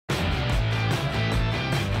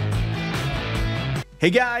Hey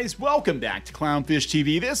guys, welcome back to Clownfish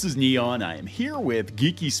TV. This is Kneon. I am here with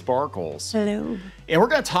Geeky Sparkles. Hello. And we're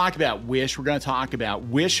going to talk about Wish. We're going to talk about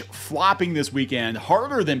Wish flopping this weekend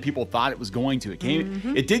harder than people thought it was going to.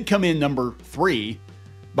 It did come in number 3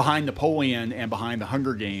 behind Napoleon and behind the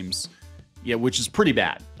Hunger Games. Yeah, which is pretty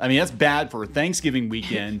bad. I mean, that's bad for Thanksgiving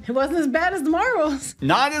weekend. It wasn't as bad as the Marvels.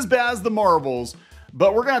 Not as bad as the Marvels,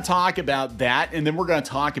 but we're going to talk about that, and then we're going to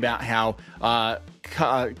talk about how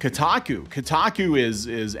Kotaku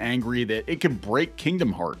is angry that it could break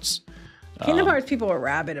Kingdom Hearts. Kingdom Hearts people are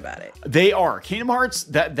rabid about it. They are. Kingdom Hearts,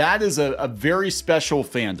 that is a very special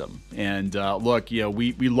fandom. And look, you know,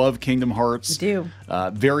 we love Kingdom Hearts. We do.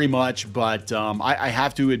 Very much, but I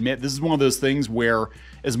have to admit, this is one of those things where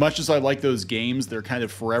as much as I like those games, they're kind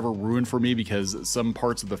of forever ruined for me because some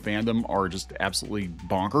parts of the fandom are just absolutely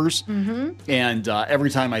bonkers. And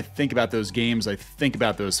every time I think about those games, I think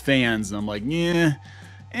about those fans, and I'm like,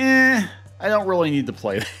 I don't really need to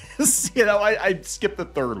play this. You know, I skipped the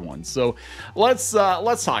third one. So let's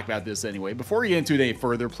talk about this anyway. Before we get into it any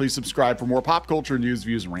further, please subscribe for more pop culture news,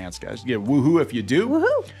 views, and rants, guys. You get woohoo if you do.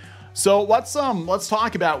 Woohoo! So let's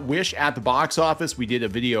talk about Wish at the box office. We did a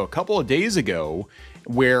video a couple of days ago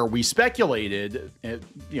where we speculated,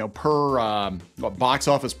 per Box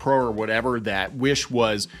Office Pro or whatever, that Wish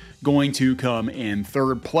was going to come in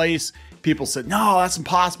third place. People said, no, that's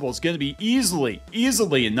impossible. It's going to be easily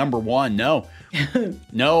in number 1. No,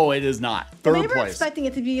 no, it is not. Third place. They were expecting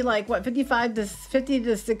it to be like, what, 50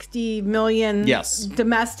 to 60 million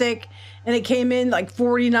domestic, and it came in like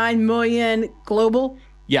 49 million global.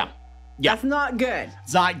 Yeah. That's not good.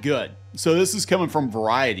 It's not good. So this is coming from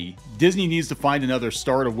Variety. Disney needs to find another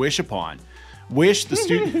star to wish upon. Wish, the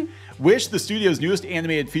studio's newest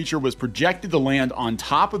animated feature, was projected to land on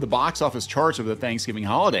top of the box office charts over the Thanksgiving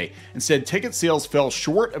holiday. Instead, ticket sales fell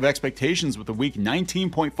short of expectations with a weak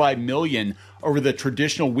 19.5 million over the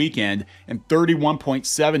traditional weekend and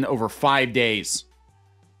 31.7 over 5 days.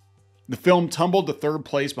 The film tumbled to third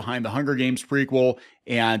place behind the Hunger Games prequel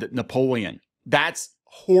and Napoleon. That's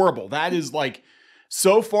horrible. That is like,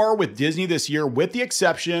 so far with Disney this year, with the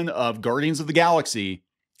exception of Guardians of the Galaxy,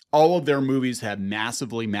 all of their movies have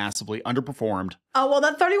massively underperformed. Oh, well,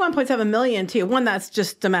 that 31.7 million too. One, that's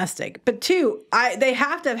just domestic. But two, they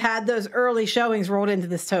have to have had those early showings rolled into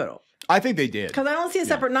this total. I think they did. Because I don't see a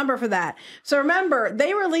separate number for that. So remember,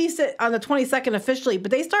 they released it on the 22nd officially,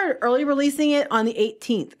 but they started early releasing it on the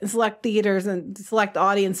 18th in select theaters and select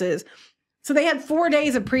audiences. So they had 4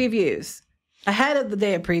 days of previews ahead of the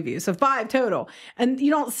day of preview, so 5 total. And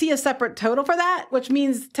you don't see a separate total for that, which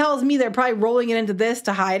tells me they're probably rolling it into this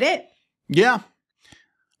to hide it. Yeah.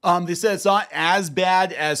 They said it's not as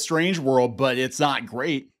bad as Strange World, but it's not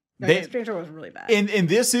great. Strange World was really bad. And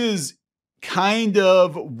this is kind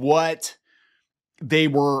of what they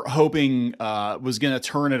were hoping was going to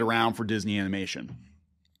turn it around for Disney Animation.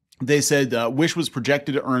 They said Wish was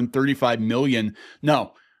projected to earn 35 million.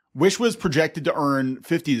 No. Wish was projected to earn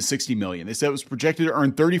 50 to 60 million. They said it was projected to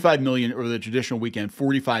earn 35 million over the traditional weekend,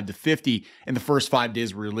 45 to 50 in the first 5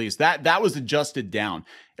 days of release. That was adjusted down.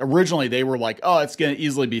 Originally, they were like, oh, it's going to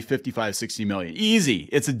easily be 55, 60 million. Easy.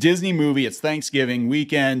 It's a Disney movie. It's Thanksgiving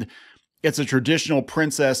weekend. It's a traditional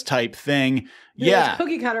princess type thing. Yeah.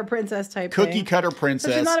 Cookie cutter princess type thing. Cookie cutter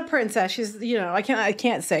princess. But she's not a princess. She's, I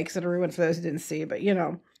can't say because it'll ruin for those who didn't see, but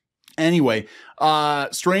Anyway,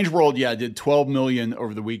 Strange World, did 12 million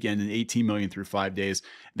over the weekend and 18 million through 5 days.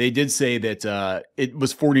 They did say that it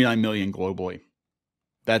was 49 million globally.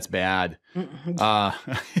 That's bad. That's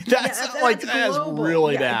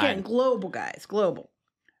really bad. Again, global, guys, global.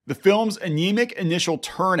 The film's anemic initial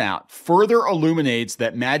turnout further illuminates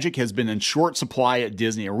that magic has been in short supply at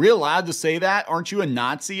Disney. Are we allowed to say that? Aren't you a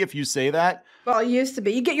Nazi if you say that? Well, it used to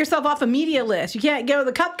be. You get yourself off a media list. You can't go to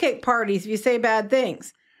the cupcake parties if you say bad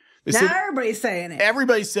things. Now everybody's saying it.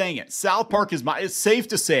 Everybody's saying it. South Park it's safe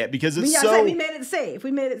to say it because it's we made it safe.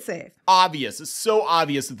 We made it safe. Obvious. It's so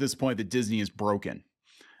obvious at this point that Disney is broken.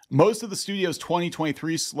 Most of the studio's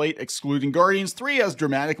 2023 slate, excluding Guardians 3, has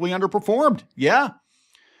dramatically underperformed. Yeah.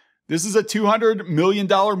 This is a $200 million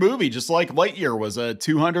movie, just like Lightyear was a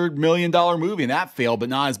 $200 million movie, and that failed, but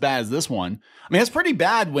not as bad as this one. I mean, it's pretty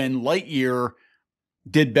bad when Lightyear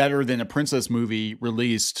did better than a princess movie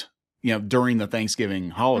released during the Thanksgiving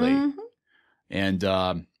holiday. And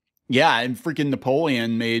and freaking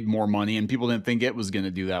Napoleon made more money and people didn't think it was going to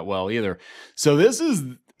do that well either. So this is,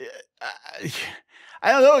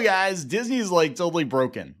 I don't know, guys, Disney's like totally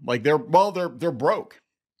broken. Like they're broke.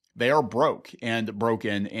 They are broke and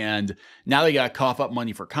broken, and now they got to cough up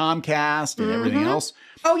money for Comcast and everything else.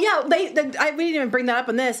 Oh yeah, we didn't even bring that up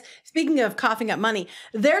on this. Speaking of coughing up money,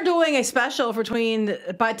 they're doing a special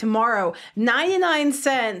by tomorrow, 99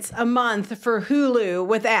 cents a month for Hulu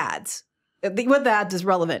with ads. With ads is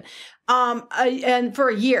relevant, and for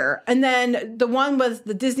a year, and then the one with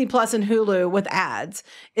the Disney Plus and Hulu with ads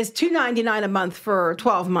is $2.99 a month for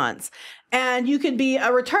 12 months. And you could be a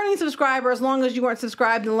returning subscriber as long as you weren't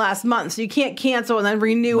subscribed in the last month. So you can't cancel and then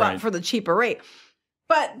renew up for the cheaper rate.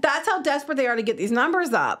 But that's how desperate they are to get these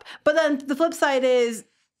numbers up. But then the flip side is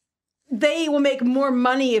they will make more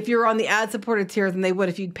money if you're on the ad-supported tier than they would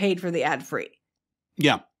if you'd paid for the ad-free.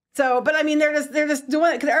 Yeah. So, but I mean, they're just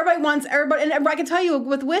doing it because everybody, and I can tell you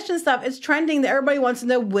with Wish and stuff, it's trending that everybody wants to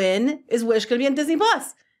know, when is Wish going to be on Disney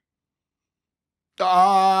Plus?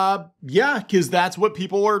 Yeah, because that's what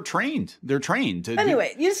people are trained. They're trained to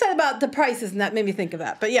Anyway, you said about the prices, and that made me think of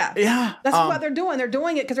that. But yeah, that's what they're doing. They're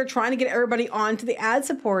doing it because they're trying to get everybody onto the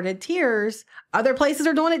ad-supported tiers. Other places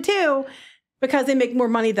are doing it too because they make more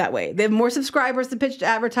money that way. They have more subscribers to pitch to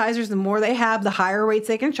advertisers. The more they have, the higher rates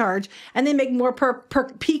they can charge, and they make more per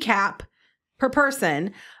PCAP per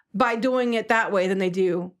person by doing it that way than they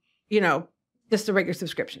do, just a regular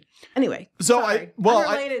subscription. Anyway, so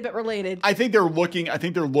related. I think they're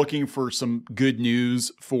looking for some good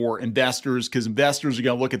news for investors, because investors are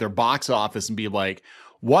going to look at their box office and be like,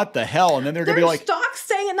 "What the hell?" And then they're going to be like, "Stock's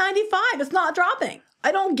staying at 95. It's not dropping."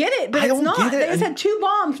 I don't get it, but it's not. They just had 2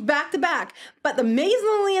 bombs back to back. But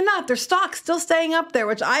amazingly enough, their stock's still staying up there,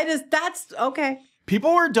 which that's okay. People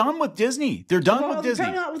are done with Disney. They're done with Disney.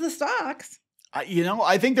 They're not with the stocks.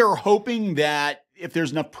 I think they're hoping that if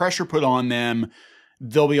there's enough pressure put on them,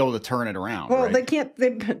 they'll be able to turn it around. Well, right? They can't.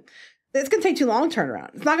 It's going to take too long to turn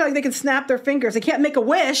around. It's not like they can snap their fingers. They can't make a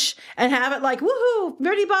wish and have it like, woohoo,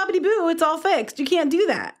 birdie bobbity boo, it's all fixed. You can't do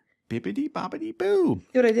that. Bippity boppity boo.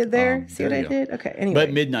 See what I did there? See what I did? Okay, anyway.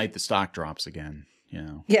 But midnight, the stock drops again.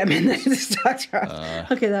 Yeah, midnight, the stock drops.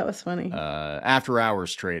 Okay, that was funny. After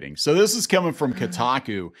hours trading. So this is coming from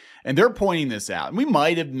Kotaku, and they're pointing this out. And we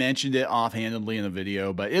might have mentioned it offhandedly in the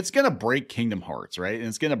video, but it's going to break Kingdom Hearts, right? And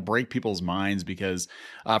it's going to break people's minds because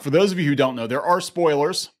for those of you who don't know, there are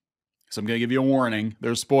spoilers. So I'm going to give you a warning.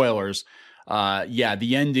 There's spoilers.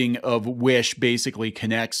 The ending of Wish basically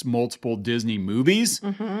connects multiple Disney movies,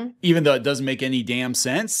 even though it doesn't make any damn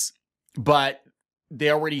sense. But they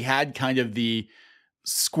already had kind of the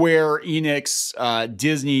Square-Enix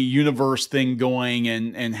Disney universe thing going,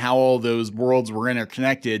 and how all those worlds were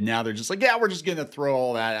interconnected. Now they're just like, yeah, we're just going to throw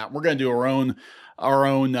all that out. We're going to do our own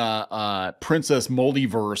Princess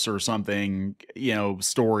Multiverse or something,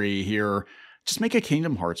 story here. Just make a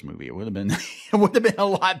Kingdom Hearts movie. It would have been a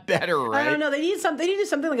lot better, right? I don't know. They need to do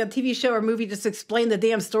something like a TV show or movie just to explain the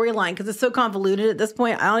damn storyline, because it's so convoluted at this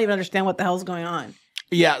point. I don't even understand what the hell's going on.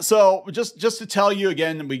 Yeah, so just to tell you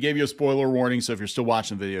again, we gave you a spoiler warning, so if you're still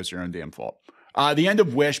watching the video, it's your own damn fault. The end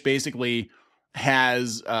of Wish basically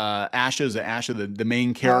has Asha, the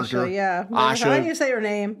main character. Asha, yeah. Asha, how do you say her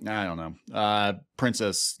name? I don't know.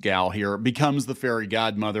 Princess gal here becomes the fairy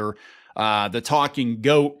godmother. The talking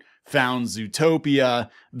goat founds Zootopia.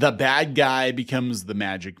 The bad guy becomes the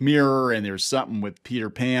magic mirror, and there's something with Peter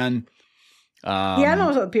Pan. I don't know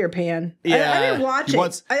what's with Peter Pan. Yeah, I didn't watch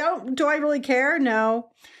it. Do I really care?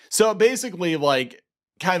 No. So basically,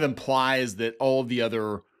 kind of implies that all of the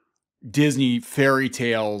other Disney fairy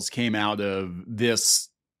tales came out of this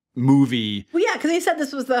movie. Well, yeah, because they said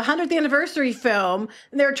this was the 100th anniversary film,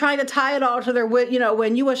 and they were trying to tie it all to their,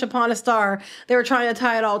 when you wish upon a star, they were trying to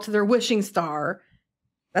tie it all to their wishing star.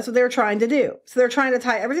 That's what they were trying to do. So they're trying to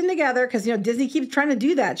tie everything together because, Disney keeps trying to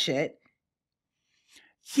do that shit.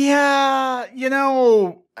 Yeah,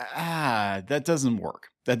 that doesn't work.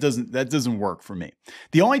 That doesn't work for me.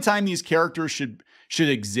 The only time these characters should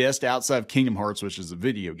exist outside of Kingdom Hearts, which is a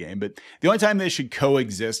video game, but the only time they should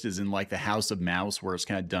coexist is in the House of Mouse, where it's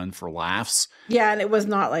kind of done for laughs. Yeah, and it was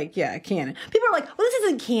not canon. People are like, well, this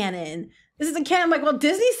isn't canon. This isn't canon. I'm like, well,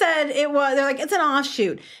 Disney said it was. They're like, it's an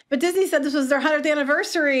offshoot. But Disney said this was their 100th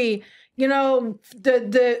anniversary,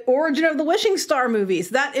 the origin of the Wishing Star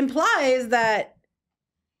movies. That implies that,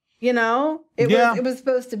 it was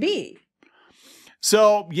supposed to be.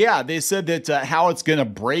 So, yeah, they said that how it's going to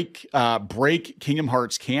break Kingdom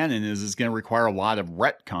Hearts canon is it's going to require a lot of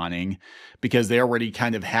retconning, because they already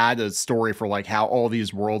kind of had a story for how all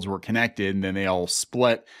these worlds were connected, and then they all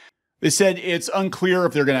split. They said it's unclear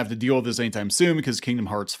if they're going to have to deal with this anytime soon, because Kingdom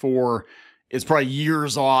Hearts 4 is probably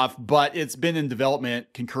years off, but it's been in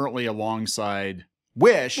development concurrently alongside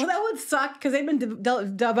Wish. Well, that would suck, because they've been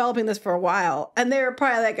developing this for a while, and they're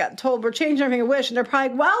probably got told we're changing everything at Wish, and they're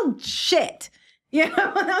probably well, shit. You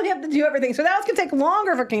know, now you have to do everything. So now it's going to take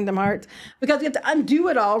longer for Kingdom Hearts because you have to undo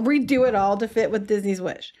it all, redo it all to fit with Disney's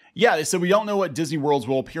wish. Yeah, so we don't know what Disney Worlds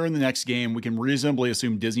will appear in the next game. We can reasonably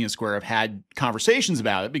assume Disney and Square have had conversations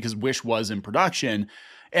about it because Wish was in production.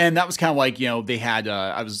 And that was kind of like, you know, they had,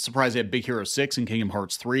 I was surprised they had Big Hero 6 and Kingdom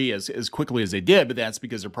Hearts 3 as quickly as they did, but that's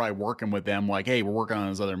because they're probably working with them like, hey, we're working on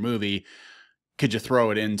this other movie. Could you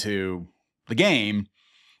throw it into the game?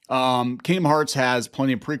 Kingdom Hearts has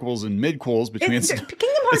plenty of prequels and midquels between. Kingdom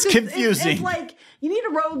Hearts it's confusing. It's like you need a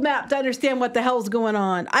roadmap to understand what the hell's going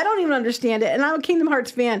on. I don't even understand it, and I'm a Kingdom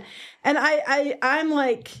Hearts fan, and I'm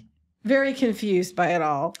like very confused by it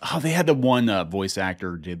all. Oh, they had the one voice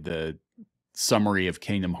actor did the summary of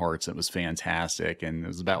Kingdom Hearts. It was fantastic, and it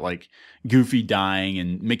was about like Goofy dying,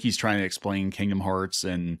 and Mickey's trying to explain Kingdom Hearts,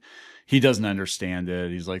 and he doesn't understand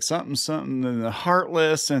it. He's like something and the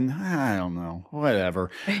heartless, and I don't know,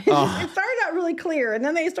 whatever. It started out really clear, and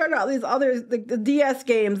then they started out these others, the DS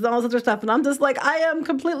games and all this other stuff, and I'm just like, I am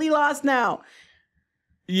completely lost now.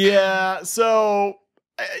 Yeah. So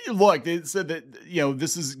look, they said that, you know,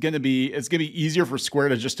 it's going to be easier for Square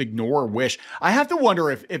to just ignore Wish. I have to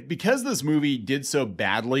wonder if because this movie did so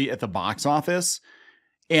badly at the box office,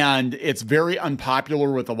 and it's very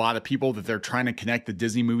unpopular with a lot of people that they're trying to connect the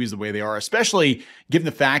Disney movies the way they are, especially given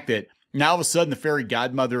the fact that now all of a sudden the fairy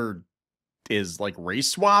godmother is like race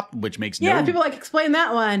swapped, which makes no... Yeah, people like, explain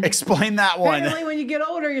that one. Explain that one. Apparently when you get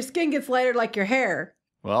older, your skin gets lighter like your hair.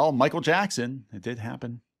 Well, Michael Jackson, it did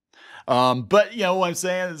happen. But you know what I'm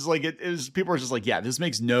saying? It's like, people are just like, yeah, this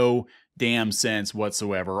makes no damn sense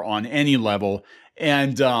whatsoever on any level.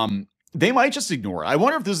 And, they might just ignore it. I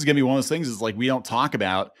wonder if this is going to be one of those things is like, we don't talk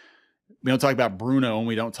about Bruno and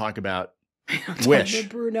we don't talk about Wish.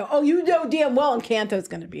 Bruno. Oh, you know damn well Encanto's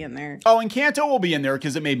going to be in there. Oh, Encanto will be in there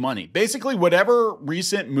because it made money. Basically, whatever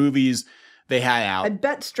recent movies they had out. I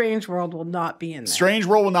bet Strange World will not be in there. Strange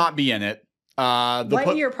World will not be in it.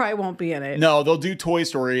 Lightyear probably won't be in it. No, they'll do Toy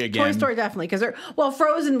Story again. Toy Story definitely, because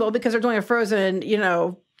Frozen will, because they're doing a Frozen,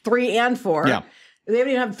 3 and 4. Yeah. They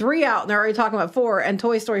haven't even have 3 out, and they're already talking about 4 and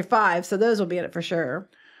Toy Story 5, so those will be in it for sure.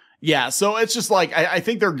 Yeah, so it's just like, I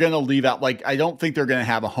think they're going to leave out, like, I don't think they're going to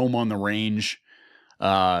have a Home on the Range,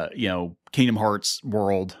 Kingdom Hearts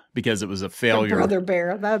world, because it was a failure. Brother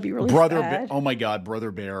Bear, that would be really sad. Oh my God,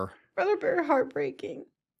 Brother Bear. Brother Bear, heartbreaking.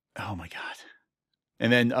 Oh my God.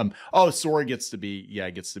 And then, Sora gets to be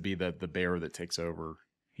the bear that takes over.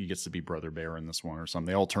 He gets to be Brother Bear in this one or something.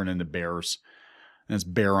 They all turn into bears, and it's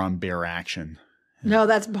bear on bear action. No,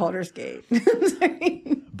 that's Baldur's Gate.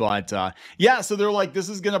 But yeah, so they're like, this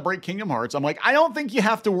is going to break Kingdom Hearts. I'm like, I don't think you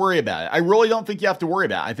have to worry about it. I really don't think you have to worry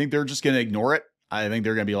about it. I think they're just going to ignore it. I think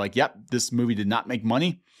they're going to be like, yep, this movie did not make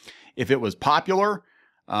money. If it was popular,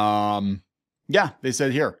 yeah, they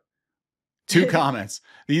said here. 2 comments.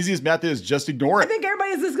 The easiest method is just ignore it. I think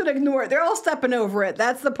everybody's just going to ignore it. They're all stepping over it.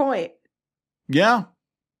 That's the point. Yeah.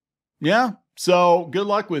 Yeah. So good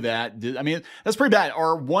luck with that. I mean, that's pretty bad.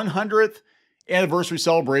 Our 100th anniversary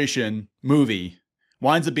celebration movie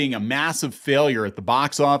winds up being a massive failure at the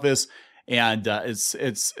box office. And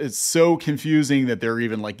it's so confusing that they're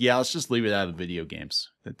even like, yeah, let's just leave it out of video games.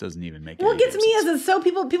 That doesn't even make What gets me is it's so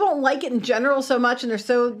people don't like it in general so much, and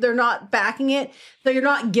they're not backing it. So you're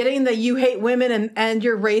not getting the you hate women and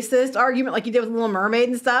you're racist argument like you did with Little Mermaid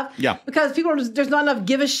and stuff. Yeah. Because people are just, there's not enough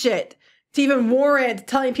give a shit to even warrant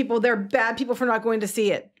telling people they're bad people for not going to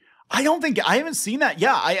see it. I haven't seen that.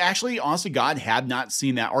 Yeah, I actually, honestly, God, have not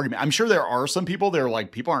seen that argument. I'm sure there are some people that are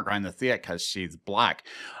like, people aren't going to see it because she's black.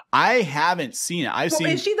 I haven't seen it.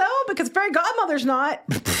 Is she though? Because Fairy Godmother's not.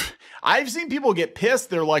 I've seen people get pissed.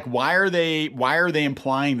 They're like, why are they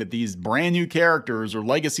implying that these brand new characters or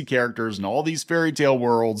legacy characters and all these fairy tale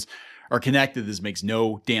worlds are connected? This makes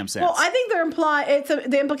no damn sense. Well, I think they're implying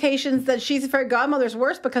the implications that she's a fairy godmother's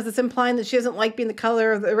worse because it's implying that she doesn't like being the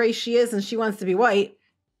color of the race she is and she wants to be white.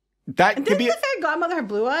 That could be. Didn't the fairy godmother have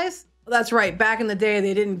blue eyes? That's right. Back in the day,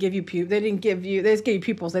 they didn't give you pupils. They just gave you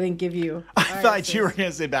pupils. They didn't give you. I thought you were going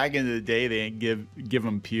to say back in the day they didn't give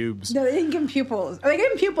them pubes. No, they didn't give them pupils. They gave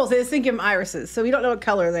them pupils. They just didn't give them irises. So we don't know what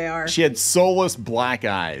color they are. She had soulless black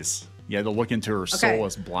eyes. You had to look into her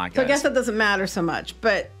soulless black eyes. So I guess that doesn't matter so much.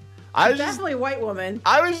 But definitely a white woman.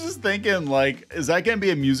 I was just thinking, like, is that going to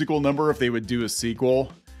be a musical number if they would do a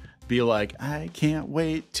sequel? Be like, I can't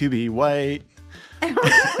wait to be white.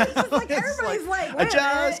 It's just like everybody's like, I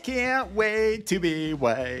just can't wait to be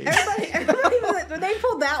white. Everybody when they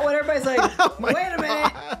pulled that one, everybody's like,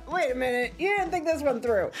 wait a minute, you didn't think this one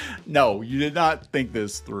through. No, you did not think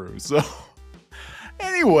this through. So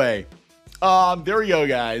anyway, There we go,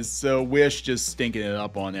 guys. So Wish just stinking it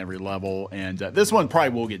up on every level, and this one probably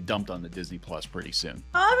will get dumped on the Disney Plus pretty soon.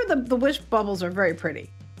 However, the Wish bubbles are very pretty.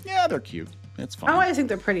 Yeah, they're cute. It's fine. I always think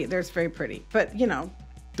they're pretty. They're very pretty, but you know,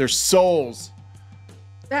 they're souls.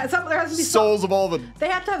 There has to be souls of all the. They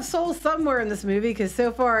have to have souls somewhere in this movie because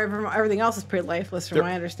so far everything else is pretty lifeless, from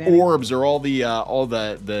my understanding. Orbs are all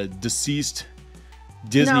the deceased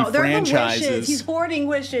Disney franchises. The wishes. He's hoarding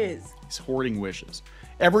wishes. He's hoarding wishes.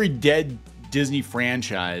 Every dead Disney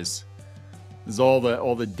franchise is all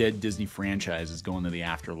the dead Disney franchises going to the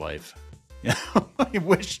afterlife. Yeah,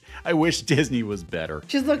 I wish Disney was better.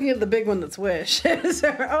 She's looking at the big one that's Wish.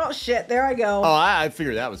 Oh shit, there I go. Oh, I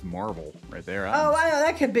figured that was Marvel right there. I know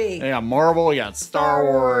that could be. You got Marvel, you got Star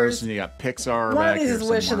Wars, and you got Pixar. One of these is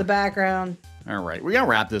Wish in the background. All right, we gotta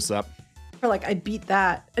wrap this up. Or like I beat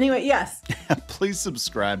that. Anyway, yes. Please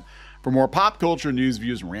subscribe for more pop culture news,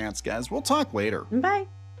 views, and rants, guys. We'll talk later. Bye.